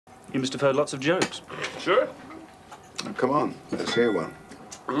You must have heard lots of jokes. Sure. Now, come on, let's hear one.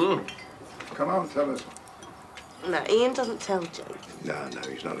 Come on, tell us. No, Ian doesn't tell jokes. No,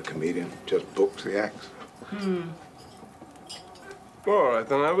 he's not a comedian. Just books the acts. All right,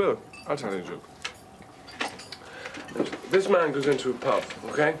 then I will. I'll tell you a joke. This man goes into a pub,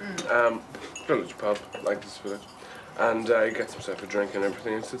 okay? Village pub, like this village. And he gets himself a drink and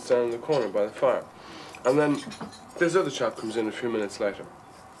everything and sits down in the corner by the fire. And then this other chap comes in a few minutes later.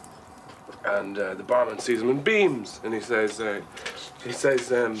 And the barman sees him and beams. And he says,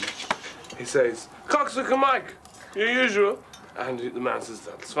 "Cocksucker Mike, your usual." And the man says,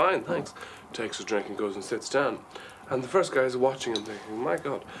 "That's fine, thanks." Takes a drink and goes and sits down. And the first guy is watching him thinking, my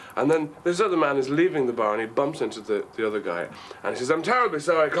God. And then this other man is leaving the bar and he bumps into the other guy. And he says, "I'm terribly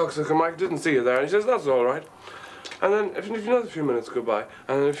sorry, Cocksucker Mike, didn't see you there." And he says, "That's all right." And then another few minutes go by,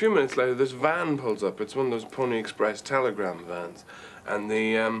 and then a few minutes later this van pulls up. It's one of those Pony Express telegram vans. And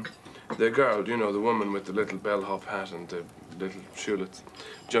the girl, you know, the woman with the little bellhop hat and the little shoelets,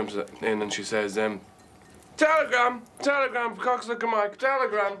 jumps in and she says, "Telegram, telegram for Cocksucker Mike,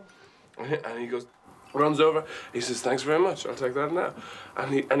 telegram." And he goes, runs over, he says, "Thanks very much, I'll take that now."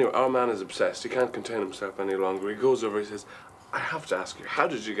 And anyway, our man is obsessed, he can't contain himself any longer. He goes over, he says, "I have to ask you, how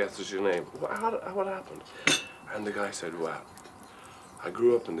did you get such a name? What happened?" And the guy said, "Well, I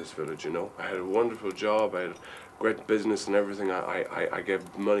grew up in this village, you know. I had a wonderful job, I had great business and everything. I gave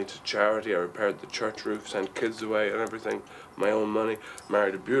money to charity, I repaired the church roof, sent kids away and everything, my own money,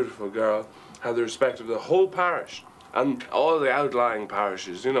 married a beautiful girl, had the respect of the whole parish, and all the outlying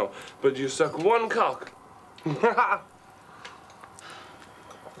parishes, you know. But you suck one cock." There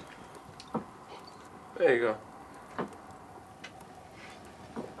you go.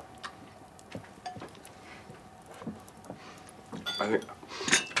 I think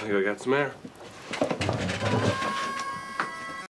I'll get some air.